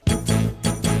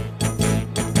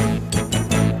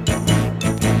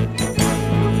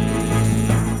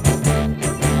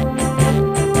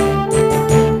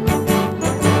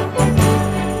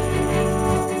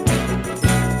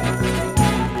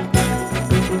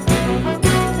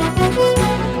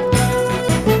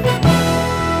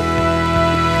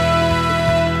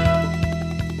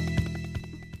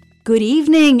Good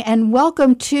evening and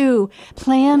welcome to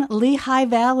Plan Lehigh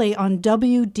Valley on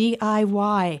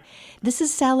WDIY. This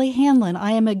is Sally Handlon.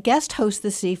 I am a guest host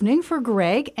this evening for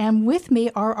Greg, and with me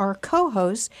are our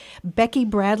co-hosts, Becky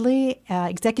Bradley,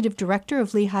 Executive Director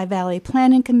of Lehigh Valley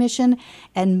Planning Commission,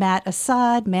 and Matt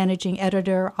Assad, Managing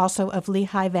Editor also of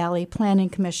Lehigh Valley Planning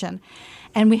Commission.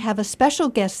 And we have a special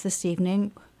guest this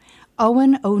evening,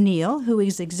 Owen O'Neil, who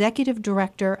is Executive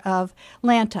Director of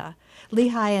LANTA,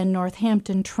 Lehigh and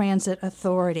Northampton Transit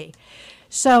Authority.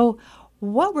 So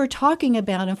what we're talking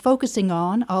about and focusing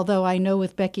on, although I know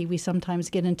with Becky we sometimes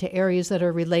get into areas that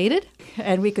are related,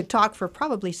 and we could talk for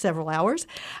probably several hours,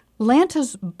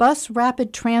 LANTA's Bus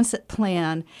Rapid Transit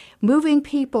Plan, moving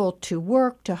people to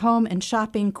work, to home, and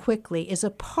shopping quickly, is a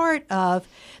part of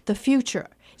the future.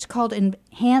 It's called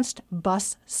Enhanced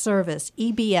Bus Service,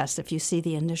 EBS, if you see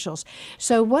the initials.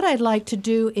 So what I'd like to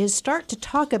do is start to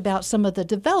talk about some of the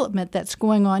development that's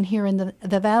going on here in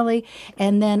the Valley,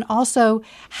 and then also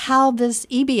how this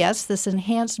EBS, this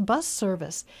Enhanced Bus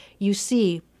Service, you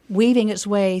see weaving its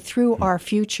way through our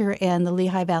future and the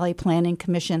Lehigh Valley Planning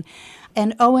Commission.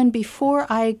 And Owen, before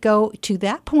I go to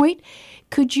that point,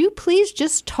 could you please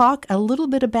just talk a little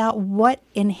bit about what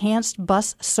Enhanced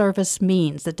Bus Service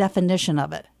means, the definition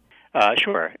of it?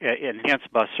 Sure.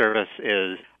 Enhanced Bus Service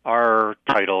is our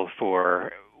title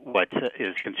for what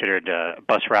is considered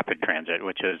bus rapid transit,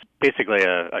 which is basically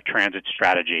a transit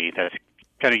strategy that's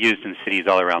kind of used in cities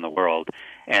all around the world.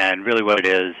 And really what it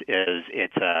is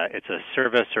it's a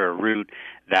service or a route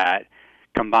that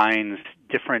combines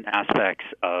different aspects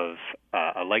of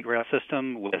a light rail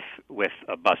system with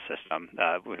a bus system,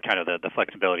 with kind of the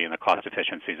flexibility and the cost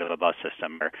efficiencies of a bus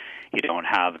system, where you don't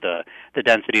have the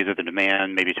densities of the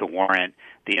demand maybe to warrant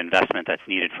the investment that's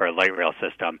needed for a light rail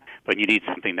system, but you need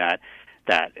something that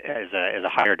is a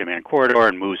higher demand corridor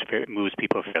and moves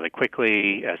people fairly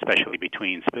quickly, especially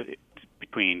between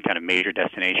kind of major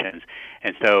destinations.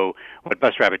 And so what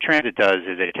Bus Rapid Transit does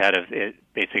is it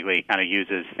basically kind of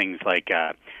uses things like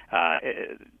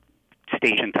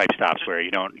station type stops where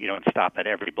you don't stop at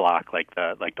every block like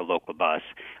the local bus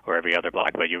or every other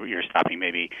block, but you're stopping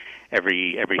maybe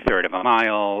every third of a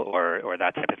mile or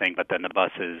that type of thing. But then the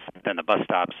bus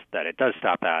stops that it does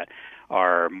stop at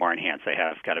are more enhanced. They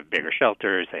have kind of bigger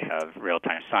shelters, they have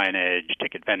real-time signage,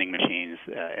 ticket vending machines,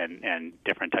 and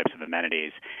different types of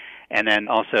amenities. And then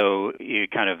also you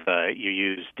kind of you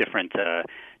use different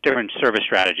service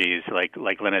strategies like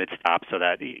limited stops, so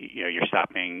that you're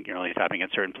only stopping at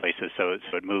certain places, so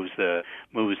it moves the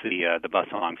bus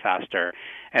along faster.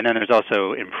 And then there's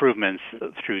also improvements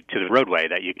to the roadway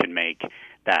that you can make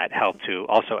that help to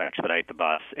also expedite the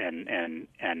bus and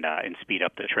speed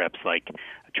up the trips, like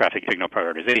traffic signal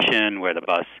prioritization, where the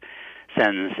bus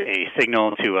sends a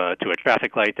signal to a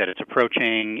traffic light that it's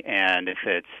approaching, and if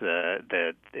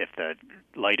the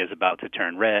light is about to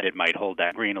turn red, it might hold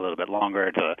that green a little bit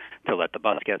longer to let the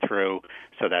bus get through,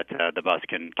 so that the bus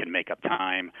can make up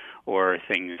time. Or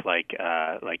things like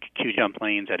queue jump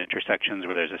lanes at intersections,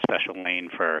 where there's a special lane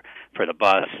for the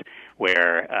bus,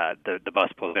 where the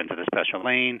bus pulls into the special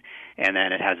lane, and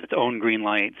then it has its own green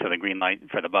light, so the green light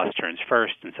for the bus turns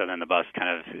first, and so then the bus kind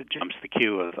of jumps the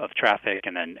queue of traffic,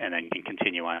 and then can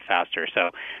continue on faster.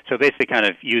 So basically kind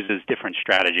of uses different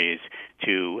strategies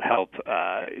to help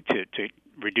to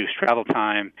reduce travel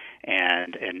time,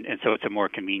 and so it's a more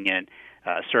convenient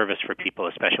service for people,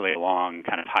 especially along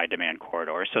kind of high demand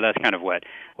corridors. So that's kind of what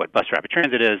Bus Rapid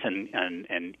Transit is, and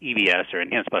EBS, or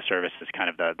Enhanced Bus Service, is kind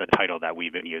of the title that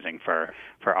we've been using for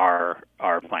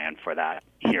our plan for that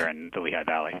here in the Lehigh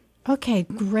Valley. Okay,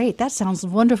 great. That sounds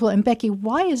wonderful. And Becky,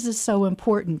 why is this so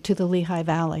important to the Lehigh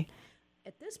Valley?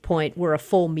 At this point, we're a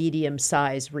full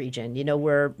medium-sized region.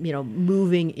 We're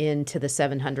moving into the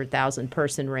 700,000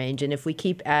 person range, and if we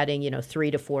keep adding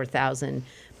 3,000 to 4,000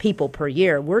 people per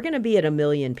year, we're going to be at 1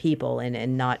 million people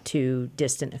in not too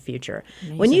distant a future.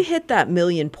 Amazing. When you hit that 1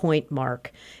 million point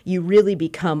mark, you really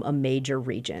become a major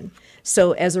region.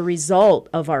 So as a result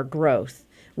of our growth,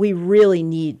 we really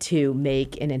need to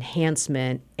make an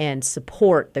enhancement and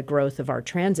support the growth of our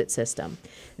transit system.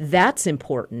 That's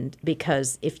important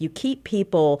because if you keep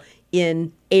people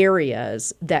in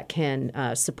areas that can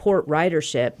support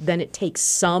ridership, then it takes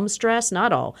some stress,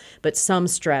 not all, but some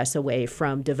stress away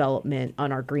from development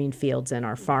on our green fields and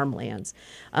our farmlands.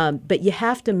 But you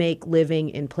have to make living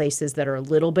in places that are a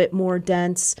little bit more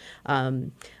dense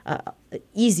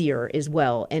easier as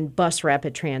well, and bus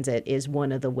rapid transit is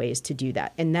one of the ways to do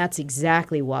that. And that's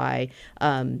exactly why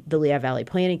the Lehigh Valley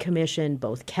Planning Planning Commission,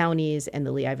 both counties, and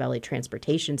the Lehigh Valley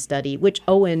Transportation Study, which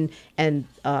Owen and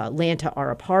LANTA are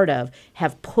a part of,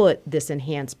 have put this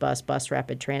enhanced bus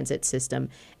rapid transit system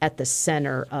at the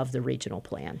center of the regional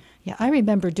plan. Yeah, I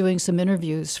remember doing some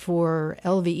interviews for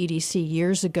LVEDC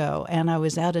years ago, and I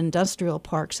was out in industrial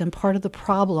parks, and part of the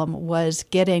problem was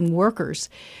getting workers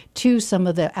to some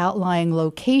of the outlying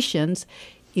locations,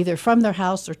 either from their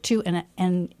house or to,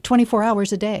 and 24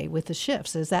 hours a day with the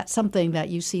shifts. Is that something that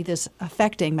you see this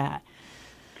affecting, Matt?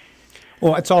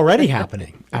 Well, it's already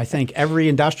happening. I think every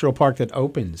industrial park that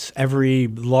opens, every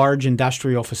large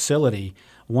industrial facility,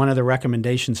 one of the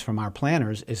recommendations from our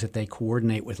planners is that they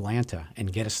coordinate with LANTA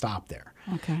and get a stop there.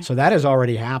 Okay. So that is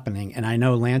already happening, and I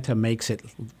know LANTA makes it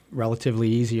relatively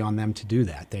easy on them to do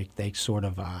that. They sort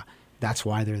of, that's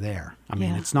why they're there. I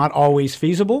mean, it's not always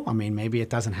feasible. I mean, maybe it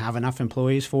doesn't have enough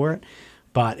employees for it,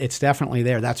 but it's definitely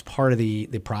there. That's part of the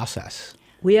process.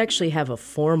 We actually have a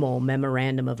formal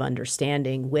memorandum of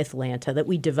understanding with LANTA that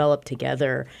we developed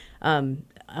together.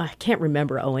 I can't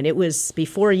remember, Owen. It was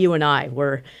before you and I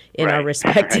were in our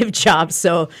respective jobs,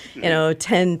 so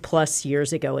 10 plus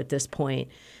years ago at this point,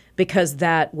 because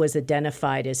that was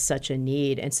identified as such a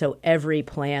need. And so every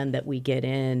plan that we get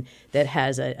in that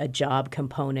has a job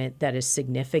component that is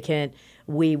significant,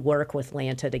 we work with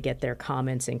LANTA to get their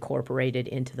comments incorporated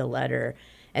into the letter.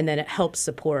 And then it helps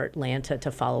support LANTA to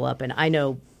follow up. And I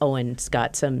know Owen's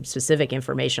got some specific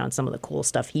information on some of the cool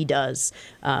stuff he does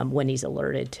when he's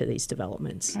alerted to these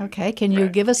developments. Okay. Can you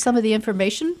give us some of the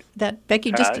information that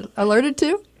Becky just alerted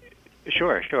to?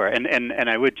 Sure. And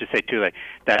I would just say, too,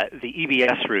 that the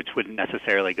EBS routes wouldn't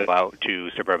necessarily go out to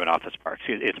suburban office parks.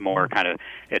 It's more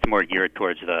geared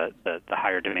towards the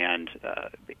higher demand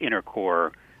inner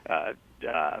core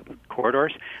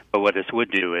corridors. But what this would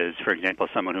do is, for example,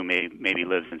 someone who maybe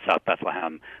lives in South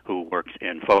Bethlehem who works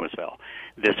in Fogesville,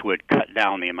 this would cut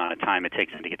down the amount of time it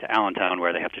takes them to get to Allentown,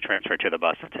 where they have to transfer to the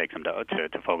bus that takes them to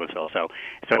Fogesville. So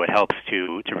it helps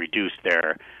to reduce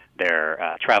their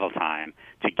travel time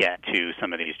to get to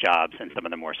some of these jobs in some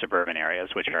of the more suburban areas,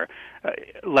 which are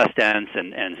less dense,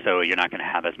 and so you're not going to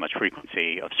have as much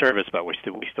frequency of service, but we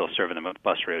still serve them with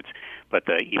bus routes. But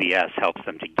the EBS helps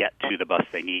them to get to the bus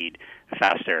they need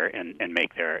faster and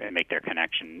make their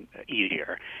connection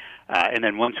easier. And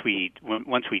then once we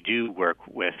do work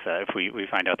with, if we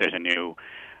find out there's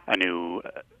a new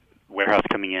warehouse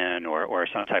coming in or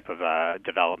some type of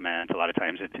development. A lot of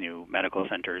times it's new medical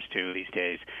centers too these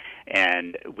days.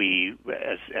 And we,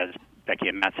 as Becky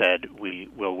and Matt said, we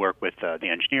will work with the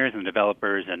engineers and the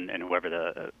developers and whoever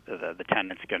the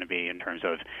tenant's going to be in terms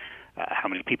of how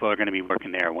many people are going to be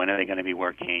working there, when are they going to be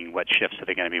working, what shifts are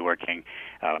they going to be working,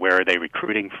 where are they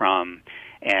recruiting from.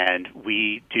 And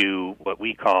we do what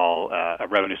we call a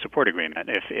revenue support agreement.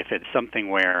 If it's something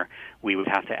where we would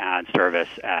have to add service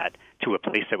to a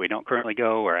place that we don't currently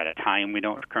go or at a time we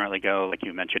don't currently go, like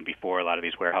you mentioned before, a lot of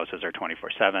these warehouses are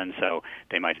 24/7, so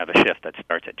they might have a shift that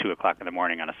starts at 2 o'clock in the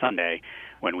morning on a Sunday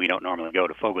when we don't normally go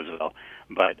to Fogesville.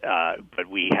 But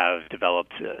we have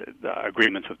developed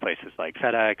agreements with places like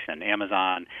FedEx and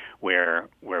Amazon where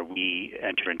we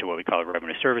enter into what we call a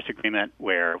revenue service agreement,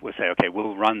 where we'll say, okay,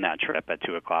 we'll run that trip at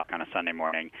 2 o'clock on a Sunday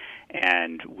morning,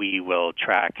 and we will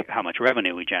track how much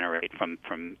revenue we generate from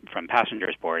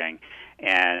passengers boarding,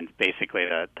 and basically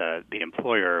the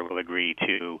employer will agree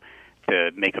to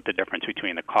make up the difference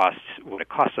between the costs, what it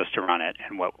costs us to run it,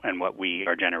 and what we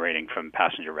are generating from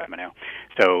passenger revenue.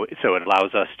 So it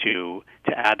allows us to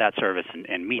add that service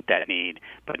and meet that need,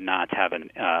 but not have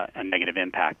a negative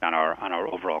impact on our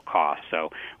overall costs.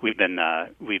 So we've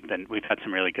had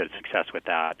some really good success with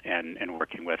that and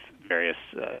working with various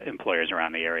employers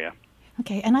around the area.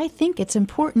 Okay, and I think it's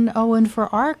important, Owen, for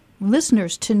our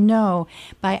listeners to know,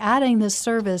 by adding this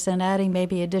service and adding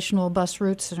maybe additional bus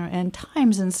routes and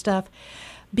times and stuff,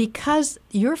 because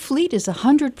your fleet is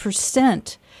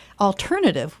 100%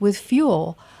 alternative with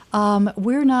fuel,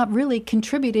 we're not really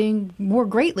contributing more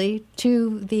greatly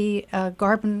to the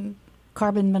carbon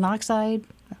monoxide,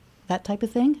 that type of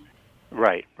thing?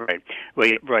 Right.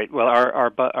 Well,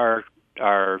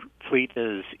 our fleet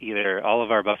is all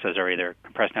of our buses are either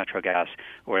compressed natural gas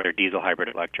or they're diesel hybrid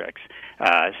electrics.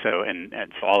 So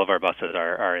all of our buses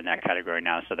are in that category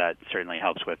now. So that certainly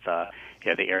helps with the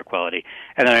air quality.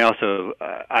 And then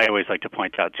I always like to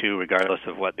point out too, regardless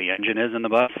of what the engine is in the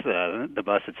bus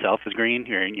itself is green.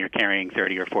 You're carrying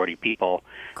 30 or 40 people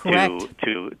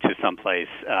to someplace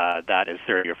that is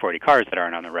 30 or 40 cars that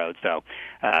aren't on the road. So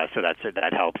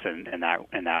that helps in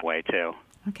that way too.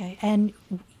 Okay, and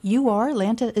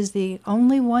LANTA is the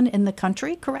only one in the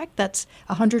country, correct? That's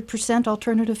 100%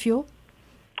 alternative fuel?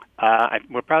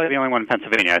 We're probably the only one in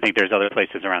Pennsylvania. I think there's other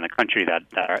places around the country that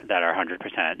are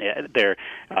 100%. There,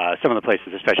 some of the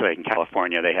places, especially like in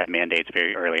California, they had mandates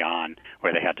very early on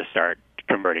where they had to start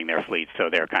converting their fleets.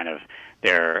 So they're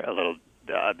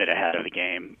a bit ahead of the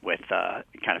game with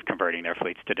kind of converting their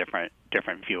fleets to different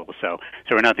fuels. So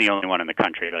we're not the only one in the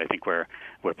country, but I think we're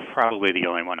probably the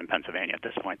only one in Pennsylvania at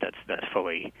this point that's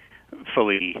fully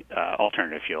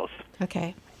alternative fuels.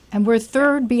 Okay. And we're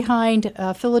third behind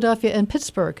Philadelphia and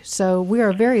Pittsburgh, so we are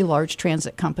a very large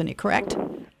transit company, correct?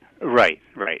 Right.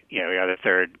 Yeah, we are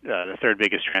the third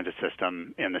biggest transit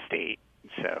system in the state.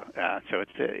 So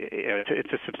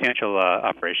it's a substantial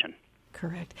operation.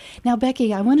 Correct. Now,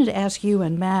 Becky, I wanted to ask you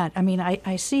and Matt, I mean,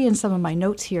 I see in some of my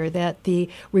notes here that the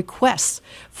requests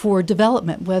for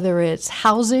development, whether it's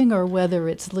housing or whether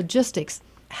it's logistics,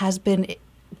 has been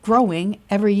growing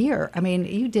every year. I mean,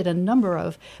 you did a number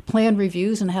of plan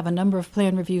reviews and have a number of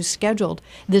plan reviews scheduled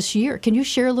this year. Can you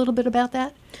share a little bit about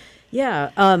that?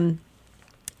 Yeah.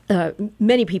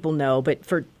 Many people know, but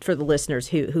for the listeners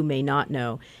who may not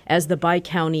know, as the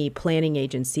Bi-County Planning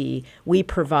Agency, we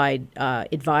provide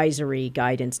advisory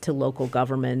guidance to local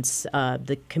governments,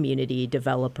 the community,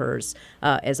 developers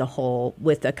as a whole,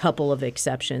 with a couple of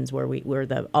exceptions where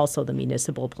we're also the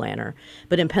municipal planner.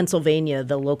 But in Pennsylvania,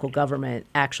 the local government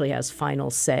actually has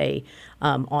final say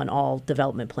on all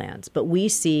development plans. But we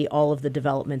see all of the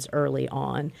developments early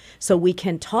on, so we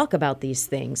can talk about these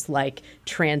things like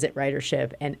transit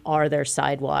ridership and are there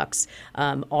sidewalks,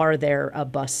 are there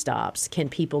bus stops, can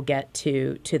people get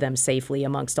to them safely,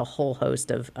 amongst a whole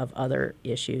host of other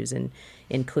issues, and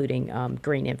including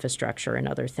green infrastructure and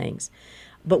other things.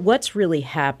 But what's really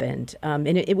happened, and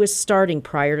it was starting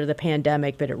prior to the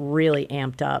pandemic, but it really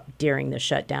amped up during the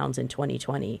shutdowns in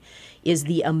 2020, is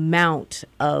the amount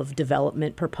of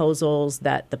development proposals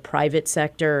that the private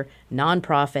sector,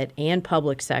 nonprofit, and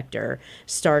public sector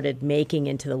started making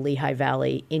into the Lehigh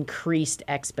Valley increased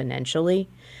exponentially.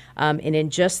 And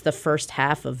in just the first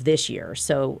half of this year,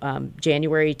 so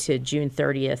January to June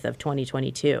 30th of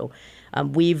 2022,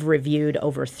 we've reviewed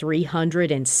over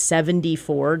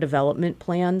 374 development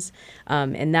plans,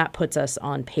 and that puts us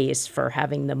on pace for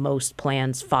having the most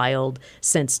plans filed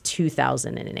since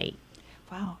 2008.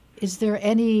 Wow. Is there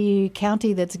any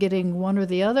county that's getting one or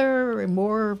the other, or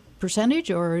more percentage,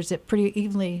 or is it pretty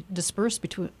evenly dispersed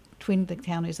between the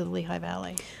counties of the Lehigh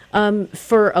Valley?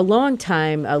 For a long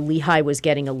time, Lehigh was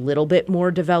getting a little bit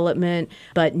more development,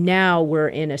 but now we're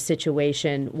in a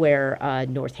situation where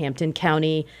Northampton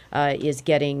County is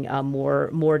getting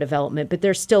more development, but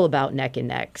they're still about neck and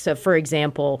neck. So, for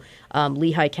example,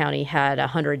 Lehigh County had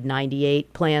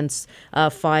 198 plans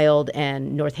filed,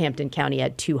 and Northampton County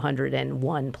had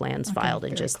 201 plans filed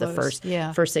in just the first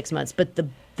 6 months. But the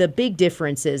big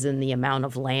difference is in the amount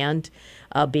of land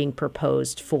being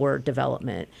proposed for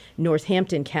development.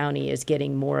 Northampton County is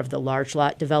getting more of the large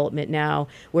lot development now,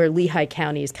 where Lehigh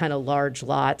County's kind of large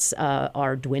lots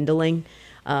are dwindling.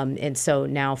 And so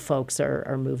now folks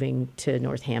are moving to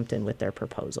Northampton with their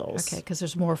proposals. Okay, because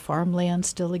there's more farmland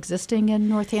still existing in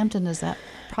Northampton. Is that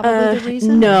probably the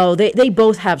reason? No, they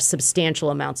both have substantial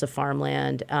amounts of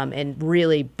farmland, and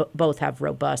really both have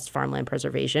robust farmland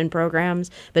preservation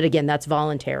programs. But again, that's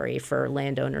voluntary for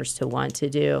landowners to want to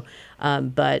do.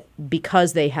 But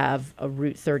because they have a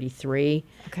Route 33,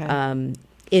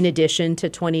 in addition to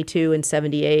 22 and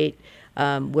 78,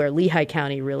 where Lehigh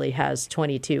County really has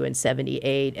 22 and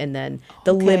 78, and then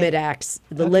the limited access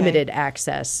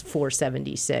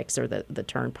 476, or the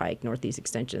Turnpike, Northeast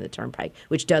Extension of the Turnpike,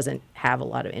 which doesn't have a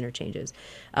lot of interchanges.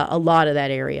 A lot of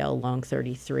that area along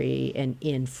 33 and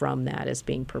in from that is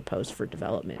being proposed for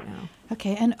development now.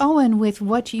 Okay, and Owen, with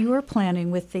what you're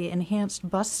planning with the enhanced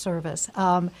bus service,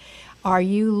 are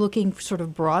you looking sort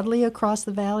of broadly across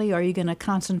the valley? Are you going to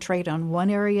concentrate on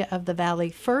one area of the valley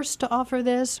first to offer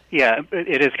this? Yeah,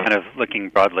 it is kind of looking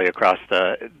broadly across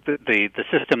the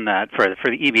system. That for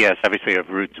the EBS, obviously, we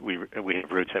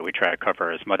have routes that we try to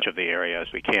cover as much of the area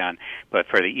as we can. But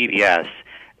for the EBS,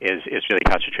 is really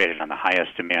concentrated on the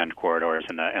highest demand corridors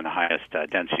and the highest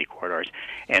density corridors.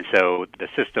 And so the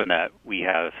system that we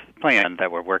have planned,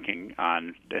 that we're working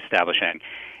on establishing,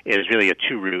 is really a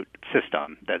two-route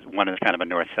system. That one is kind of a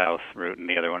north-south route, and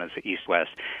the other one is the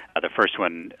east-west. The first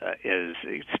one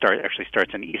actually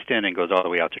starts in Easton and goes all the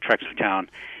way out to Trexlertown,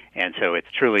 and so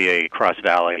it's truly a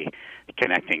cross-valley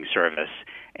connecting service,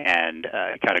 and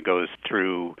it kind of goes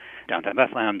through downtown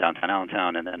Bethlehem, downtown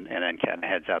Allentown, and then kind of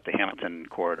heads out the Hamilton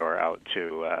corridor out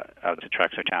to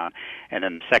Trexlertown. And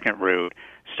then the second route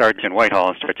starts in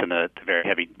Whitehall, starts in the very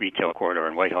heavy retail corridor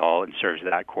in Whitehall, and serves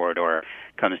that corridor,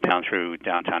 comes down through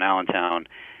downtown Allentown,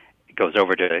 goes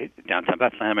over to downtown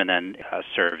Bethlehem and then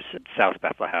serves South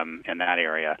Bethlehem in that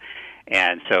area.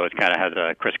 And so it kind of has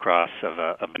a crisscross of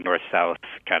a north-south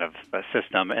kind of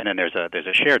system, and then there's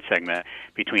a shared segment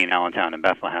between Allentown and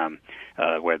Bethlehem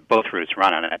where both routes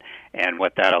run on it. And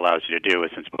what that allows you to do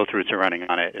is, since both routes are running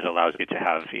on it, it allows you to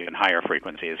have even higher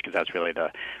frequencies, because that's really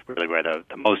where the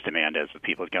most demand is, with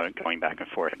people going back and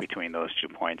forth between those 2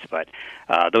 points. But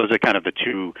those are kind of the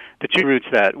two routes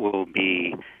that will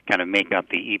be kind of make up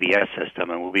the EBS system,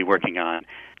 and we'll be working on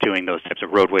doing those types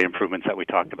of roadway improvements that we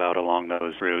talked about along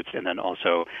those routes, and then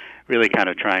also really kind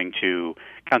of trying to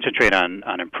concentrate on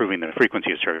improving the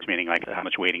frequency of service, meaning like how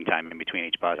much waiting time in between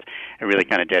each bus, and really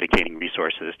kind of dedicating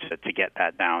resources to get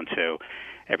that down to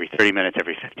every 30 minutes,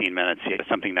 every 15 minutes,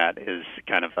 something that is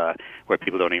kind of where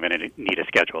people don't even need a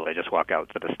schedule. They just walk out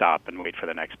to the stop and wait for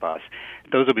the next bus.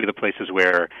 Those will be the places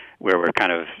where we're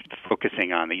kind of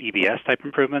focusing on the EBS type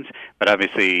improvements. But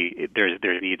obviously, there's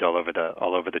needs all over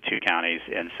the two counties,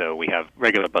 and so we have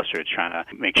regular bus routes trying to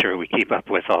make sure we keep up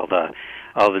with all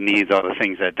the needs, all the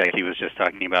things that Becky was just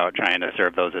talking about, trying to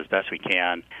serve those as best we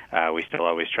can. We still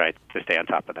always try to stay on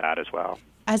top of that as well.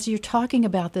 As you're talking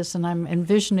about this and I'm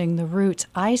envisioning the routes,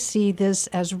 I see this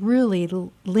as really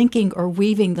linking or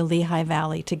weaving the Lehigh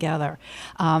Valley together.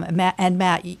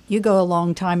 Matt, you go a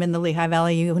long time in the Lehigh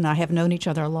Valley. You and I have known each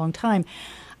other a long time.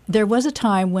 There was a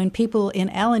time when people in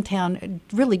Allentown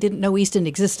really didn't know Easton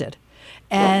existed.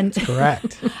 And that's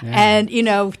correct. Yeah. And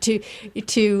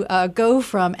to go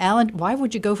from why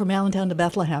would you go from Allentown to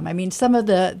Bethlehem? I mean, some of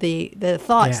the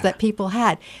thoughts that people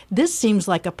had. This seems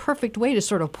like a perfect way to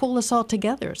sort of pull us all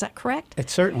together. Is that correct? It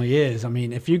certainly is. I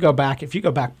mean, if you go back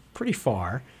pretty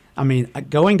far, I mean,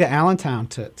 going to Allentown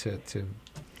to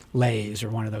Lay's or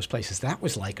one of those places, that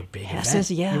was like a big event.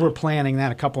 Yeah. We were planning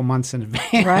that a couple months in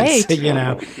advance. Right.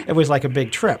 It was like a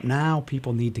big trip. Now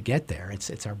people need to get there.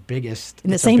 It's our biggest. In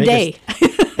the same day.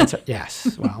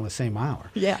 Yes. Well, the same hour.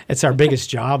 Yeah. It's our biggest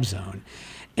job zone.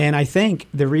 And I think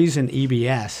the reason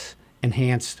EBS,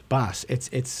 enhanced bus,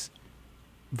 it's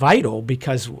vital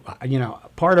because,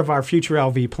 part of our future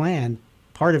LV plan,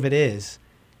 part of it is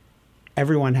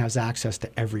everyone has access to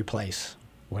every place,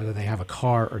 whether they have a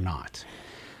car or not.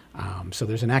 So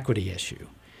there's an equity issue.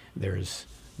 There's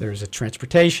a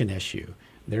transportation issue.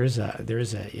 There's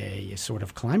a sort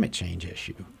of climate change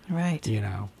issue. Right.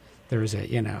 There's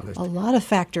a lot of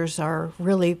factors are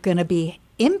really going to be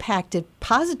impacted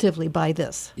positively by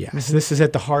this. Yes, this is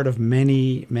at the heart of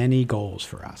many, many goals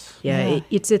for us. Yeah.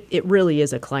 It really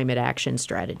is a climate action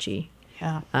strategy.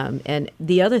 Yeah. And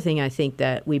the other thing I think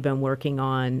that we've been working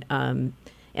on,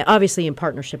 obviously in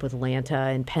partnership with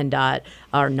LANTA and PennDOT,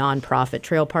 our nonprofit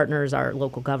trail partners, our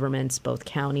local governments, both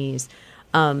counties,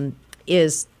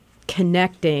 is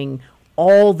connecting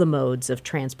all the modes of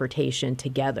transportation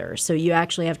together. So you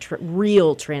actually have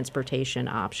real transportation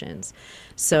options.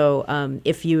 So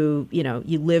if you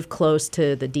live close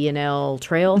to the D&L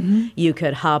trail, you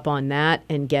could hop on that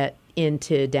and get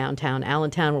into downtown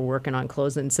Allentown. We're working on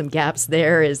closing some gaps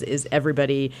there, as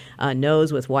everybody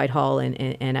knows, with Whitehall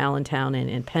and Allentown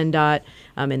and PennDOT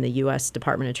in the U.S.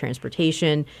 Department of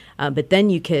Transportation. But then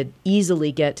you could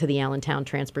easily get to the Allentown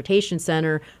Transportation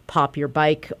Center, pop your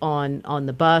bike on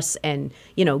the bus, and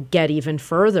get even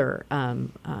further.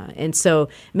 And so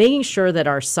making sure that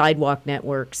our sidewalk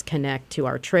networks connect to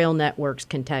our trail networks,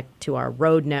 connect to our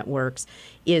road networks,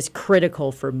 is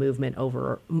critical for movement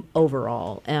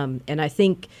overall. And I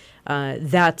think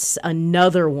that's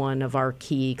another one of our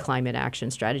key climate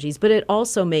action strategies. But it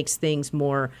also makes things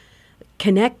more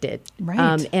connected,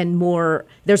 right. And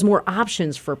there's more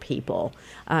options for people.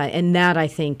 And that, I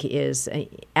think, is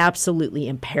absolutely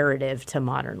imperative to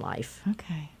modern life.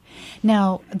 Okay.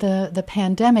 Now, the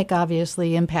pandemic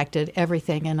obviously impacted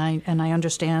everything, and I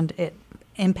understand it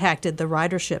impacted the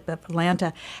ridership of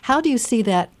LANTA. How do you see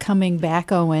that coming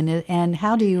back, Owen, and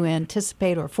how do you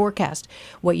anticipate or forecast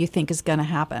what you think is going to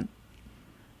happen?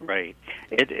 Right.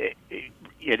 It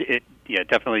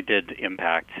definitely did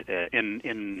impact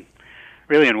in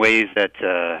ways that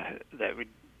we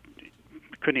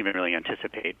couldn't even really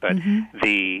anticipate. But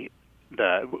the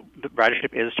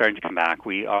ridership is starting to come back.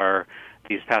 We are,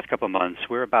 these past couple of months,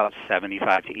 we're about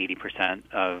 75 to 80%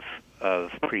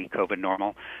 of pre-COVID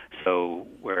normal. So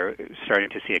we're starting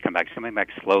to see it come back. It's coming back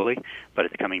slowly, but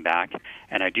it's coming back.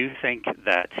 And I do think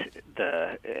that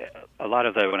a lot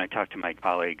of when I talk to my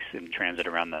colleagues in transit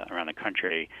around the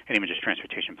country, and even just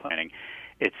transportation planning,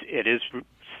 it is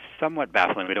somewhat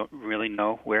baffling. We don't really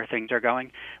know where things are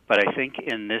going, but I think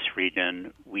in this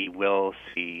region we will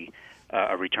see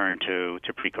a return to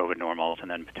pre-COVID normals, and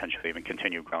then potentially even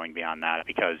continue growing beyond that,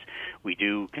 because we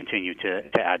do continue to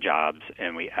add jobs,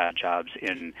 and we add jobs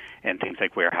in things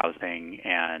like warehousing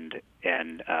and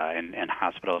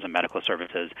hospitals and medical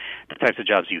services, the types of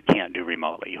jobs you can't do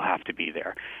remotely. You have to be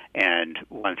there. And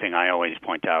one thing I always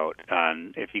point out,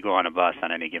 if you go on a bus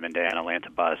on any given day, on a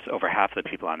LANTA bus, over half of the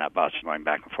people on that bus are going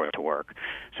back and forth to work.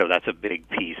 So that's a big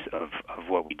piece of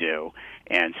what we do.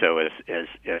 And so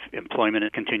if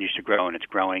employment continues to grow, and it's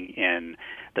growing in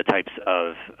the types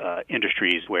of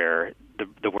industries where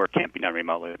the work can't be done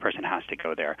remotely, the person has to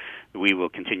go there, we will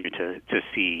continue to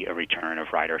see a return of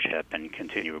ridership and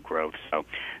continue growth.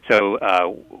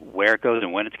 So where it goes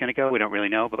and when it's going to go, we don't really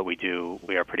know, but we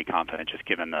are pretty confident, just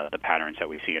given the patterns that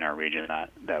we see in our region,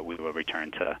 that we will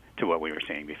return to what we were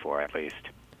seeing before, at least.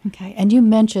 Okay, and you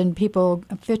mentioned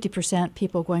 50%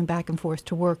 people going back and forth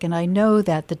to work, and I know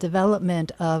that the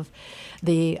development of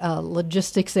the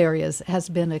logistics areas has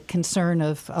been a concern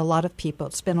of a lot of people.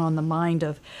 It's been on the mind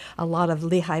of a lot of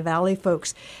Lehigh Valley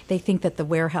folks. They think that the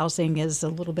warehousing is a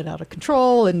little bit out of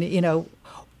control, and,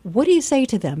 what do you say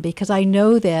to them? Because I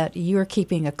know that you're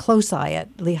keeping a close eye at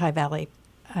Lehigh Valley.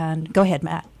 And go ahead,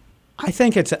 Matt. I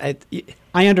think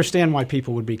I understand why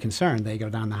people would be concerned. They go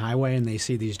down the highway and they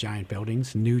see these giant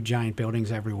buildings, new giant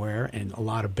buildings everywhere, and a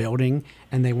lot of building,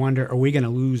 and they wonder, are we going to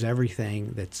lose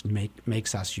everything that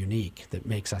makes us unique,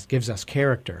 that gives us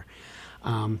character?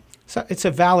 So it's a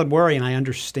valid worry, and I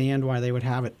understand why they would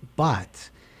have it,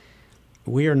 but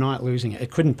we are not losing it.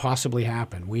 It couldn't possibly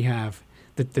happen. We have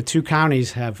the two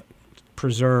counties have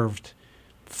preserved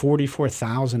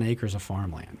 44,000 acres of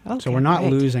farmland. Okay, so we're not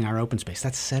losing our open space.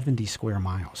 That's 70 square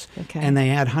miles. Okay. And they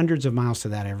add hundreds of miles to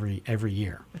that every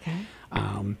year. Okay.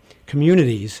 A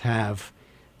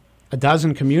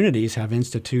dozen communities have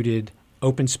instituted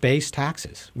open space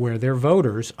taxes where their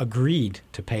voters agreed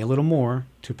to pay a little more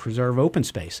to preserve open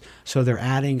space. So they're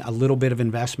adding a little bit of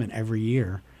investment every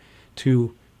year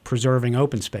to preserving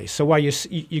open space. So while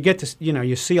you get to,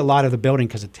 you see a lot of the building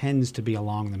because it tends to be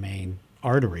along the main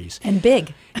arteries. And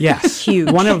big. Yes.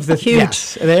 Huge. One of the Huge.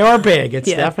 Yes, they are big. It's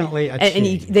definitely a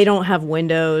change. They don't have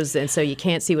windows, and so you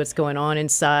can't see what's going on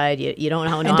inside. You don't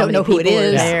know how many who it people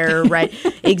is. are there, right?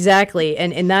 Exactly.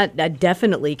 And that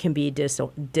definitely can be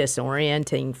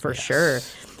disorienting for sure.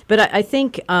 But I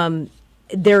think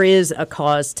there is a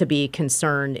cause to be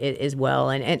concerned as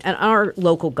well, and our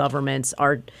local governments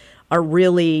are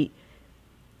really.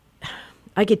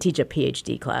 I could teach a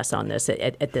PhD class on this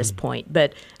at this point,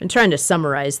 but I'm trying to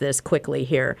summarize this quickly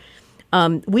here.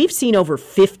 We've seen over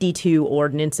 52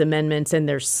 ordinance amendments, and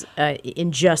there's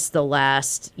in just the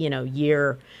last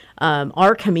year,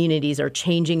 our communities are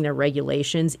changing their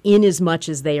regulations in as much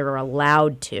as they are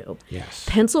allowed to. Yes.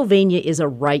 Pennsylvania is a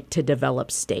right to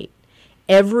develop state.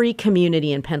 Every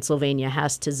community in Pennsylvania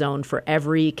has to zone for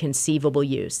every conceivable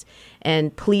use.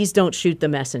 And please don't shoot the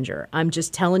messenger. I'm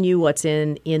just telling you what's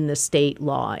in the state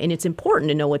law. And it's important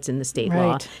to know what's in the state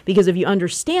law, because if you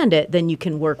understand it, then you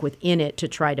can work within it to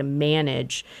try to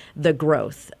manage the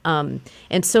growth. And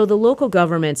so the local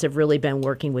governments have really been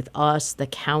working with us, the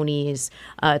counties,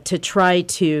 to try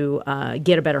to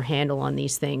get a better handle on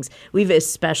these things. We've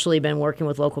especially been working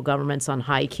with local governments on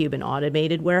high cube and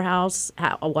automated warehouses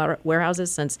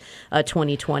since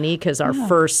 2020, because our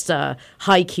first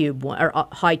high cube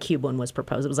one was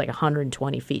proposed. It was like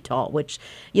 120 feet tall, which,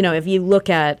 if you look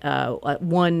at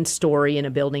one story in a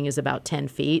building is about 10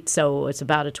 feet, so it's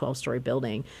about a 12-story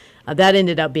building. That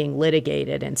ended up being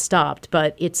litigated and stopped,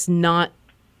 but it's not.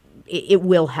 It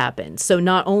will happen. So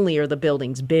not only are the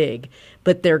buildings big,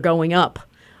 but they're going up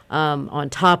on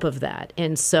top of that,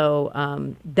 and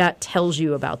so that tells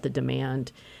you about the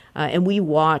demand. And we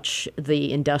watch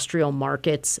the industrial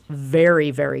markets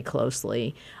very, very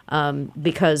closely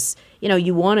because,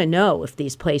 you want to know if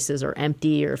these places are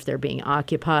empty or if they're being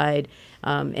occupied.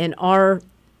 And our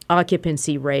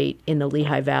occupancy rate in the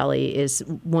Lehigh Valley is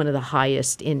one of the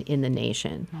highest in the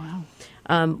nation.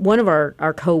 Wow. One of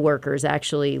our coworkers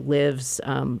actually lives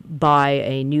by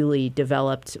a newly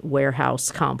developed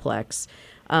warehouse complex.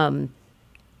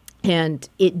 And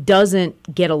it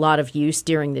doesn't get a lot of use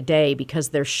during the day because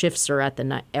their shifts are at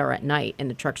night, and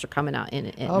the trucks are coming out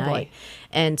at night. Boy.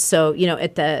 And so,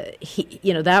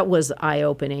 that was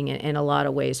eye-opening in a lot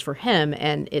of ways for him,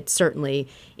 and it certainly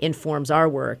informs our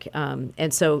work.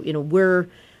 And so,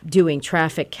 doing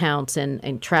traffic counts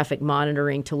and traffic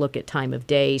monitoring to look at time of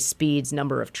day, speeds,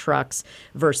 number of trucks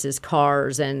versus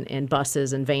cars and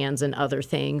buses and vans and other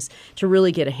things to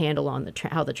really get a handle on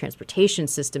how the transportation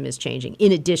system is changing,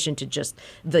 in addition to just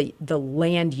the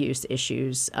land use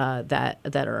issues that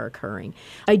are occurring.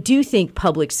 I do think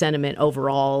public sentiment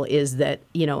overall is that,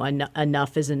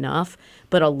 enough is enough,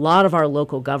 but a lot of our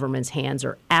local government's hands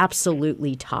are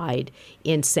absolutely tied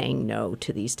in saying no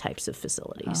to these types of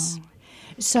facilities. Oh.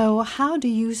 So how do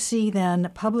you see then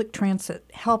public transit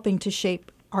helping to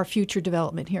shape our future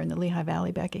development here in the Lehigh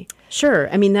Valley, Becky? Sure.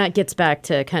 I mean, that gets back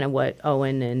to kind of what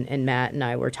Owen and Matt and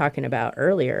I were talking about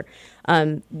earlier.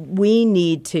 We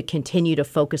need to continue to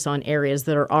focus on areas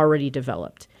that are already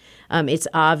developed. It's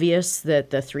obvious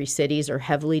that the three cities are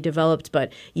heavily developed,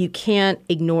 but you can't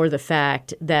ignore the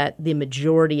fact that the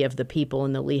majority of the people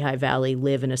in the Lehigh Valley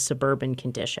live in a suburban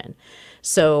condition.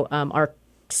 So our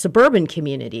suburban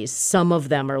communities, some of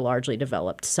them are largely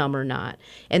developed, some are not.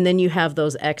 And then you have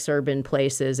those ex-urban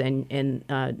places and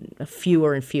a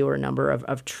fewer and fewer number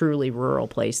of truly rural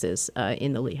places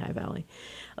in the Lehigh Valley.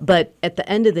 But at the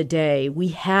end of the day, we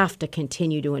have to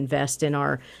continue to invest in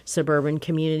our suburban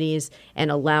communities and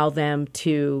allow them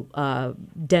to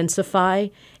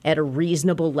densify at a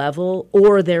reasonable level,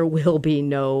 or there will be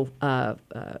no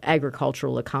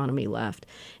agricultural economy left.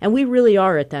 And we really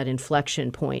are at that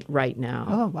inflection point right now.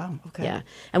 Oh, wow. Okay. Yeah.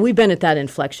 And we've been at that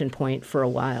inflection point for a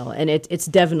while, and it's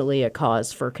definitely a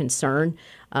cause for concern.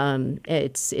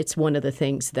 It's one of the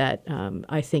things that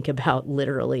I think about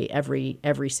literally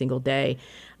every single day.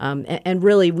 And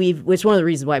really, it's one of the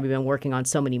reasons why we've been working on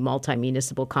so many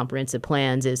multi-municipal comprehensive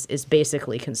plans is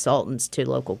basically consultants to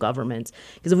local governments.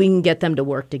 Because if we can get them to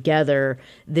work together,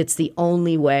 that's the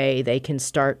only way they can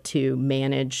start to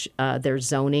manage their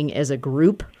zoning as a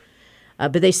group.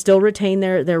 But they still retain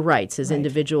their rights as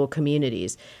individual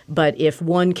communities. But if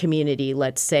one community,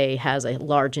 let's say, has a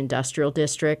large industrial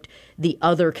district, the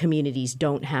other communities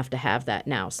don't have to have that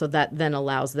now. So that then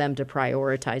allows them to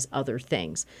prioritize other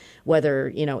things,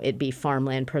 whether it be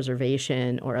farmland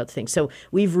preservation or other things. So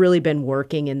we've really been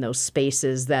working in those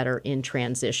spaces that are in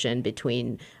transition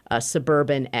between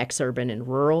suburban, ex-urban, and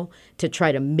rural to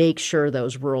try to make sure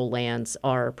those rural lands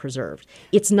are preserved.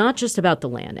 It's not just about the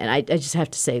land, and I just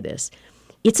have to say this.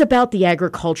 It's about the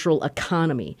agricultural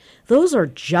economy. Those are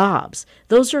jobs.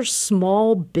 Those are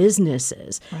small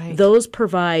businesses. Right. Those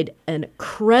provide an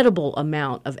incredible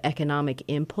amount of economic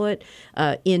input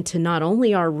into not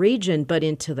only our region, but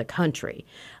into the country.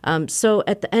 So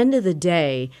at the end of the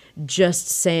day, just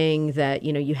saying that,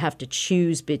 you have to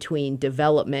choose between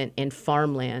development and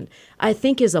farmland, I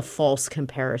think is a false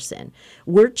comparison.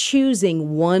 We're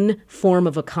choosing one form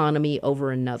of economy over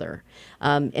another.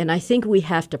 And I think we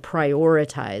have to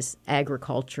prioritize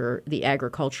agriculture, the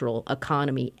agricultural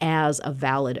economy, as a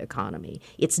valid economy.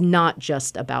 It's not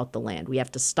just about the land. We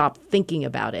have to stop thinking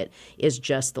about it as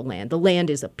just the land. The land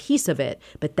is a piece of it,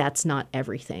 but that's not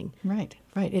everything. Right.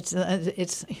 It's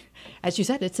as you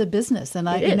said, it's a business, and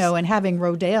and having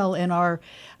Rodale in our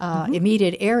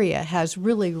immediate area has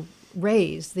really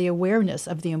raised the awareness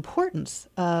of the importance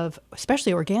of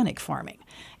especially organic farming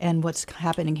and what's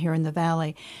happening here in the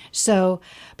valley. So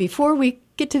before we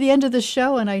get to the end of the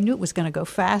show, and I knew it was going to go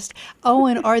fast,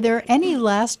 Owen, are there any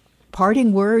last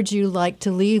parting words you'd like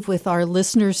to leave with our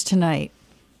listeners tonight?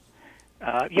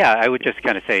 I would just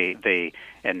kind of say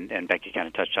and Becky kind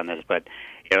of touched on this, but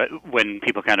when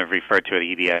people kind of refer to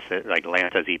the EBS, like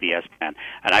LANTA's EBS plan,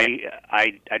 and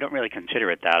I don't really consider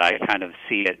it that. I kind of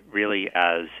see it really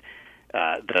as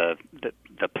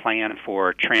the plan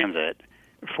for transit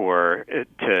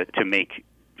to make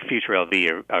Future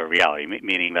LV a reality,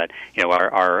 meaning that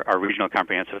our regional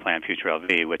comprehensive plan, Future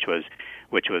LV, which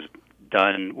was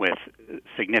done with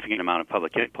significant amount of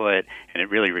public input, and it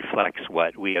really reflects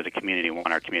what we as a community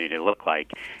want our community to look like.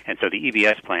 And so the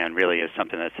EBS plan really is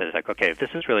something that says, like, okay, if this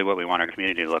is really what we want our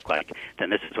community to look like, then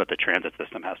this is what the transit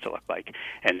system has to look like.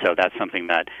 And so that's something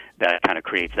that kind of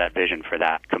creates that vision for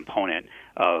that component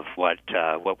of what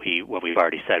we've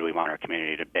already said we want our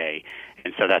community to be.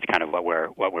 And so that's kind of what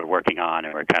we're working on,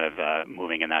 and we're kind of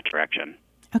moving in that direction.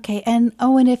 Okay, and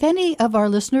Owen, if any of our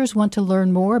listeners want to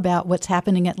learn more about what's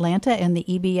happening at LANTA and the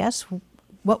EBS,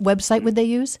 what website would they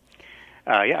use?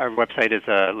 Our website is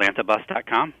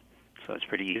lantabus.com, so it's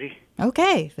pretty easy.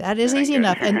 Okay, that is easy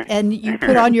enough. And you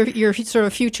put on your sort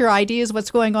of future ideas,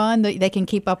 what's going on, that they can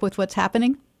keep up with what's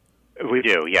happening? We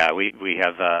do, yeah. We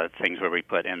have things where we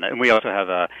put in, and we also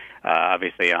have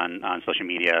obviously on social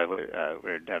media.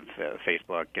 We have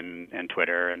Facebook and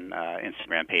Twitter and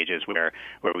Instagram pages where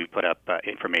we put up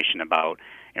information about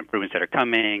improvements that are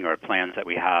coming or plans that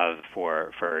we have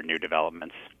for new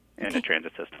developments in the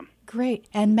transit system. Great.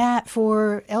 And Matt,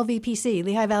 for LVPC,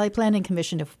 Lehigh Valley Planning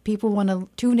Commission, if people want to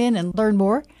tune in and learn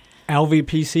more,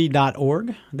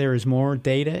 lvpc.org. There is more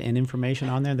data and information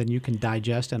on there than you can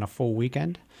digest in a full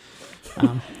weekend.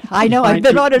 I know, I've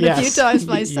been on it a few times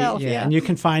myself. Yeah, and you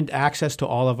can find access to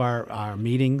all of our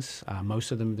meetings.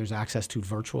 Most of them there's access to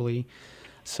virtually.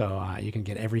 So you can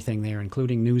get everything there,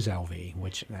 including News LV,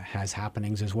 which has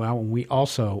happenings as well. And we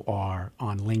also are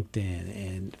on LinkedIn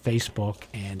and Facebook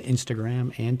and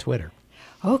Instagram and Twitter.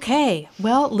 Okay.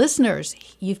 Well, listeners,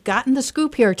 you've gotten the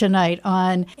scoop here tonight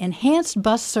on enhanced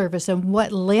bus service and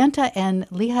what LANTA and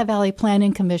Lehigh Valley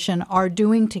Planning Commission are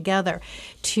doing together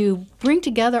to bring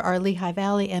together our Lehigh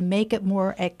Valley and make it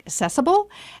more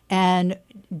accessible and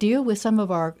deal with some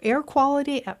of our air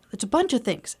quality. It's a bunch of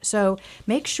things. So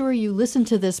make sure you listen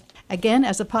to this again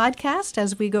as a podcast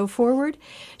as we go forward.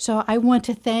 So I want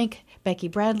to thank Becky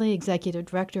Bradley, Executive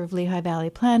Director of Lehigh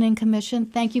Valley Planning Commission.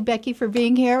 Thank you, Becky, for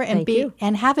being here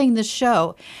and having this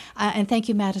show. And thank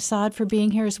you, Matt Assad, for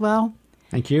being here as well.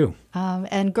 Thank you.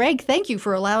 And Greg, thank you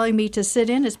for allowing me to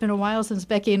sit in. It's been a while since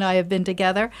Becky and I have been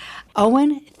together.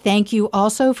 Owen, thank you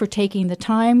also for taking the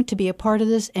time to be a part of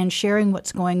this and sharing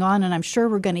what's going on. And I'm sure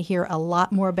we're going to hear a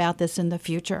lot more about this in the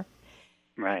future.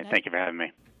 Right. Thank you for having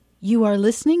me. You are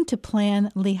listening to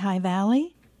Plan Lehigh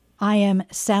Valley. I am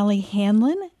Sally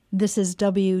Handlon. This is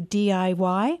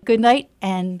WDIY. Good night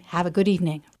and have a good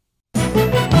evening.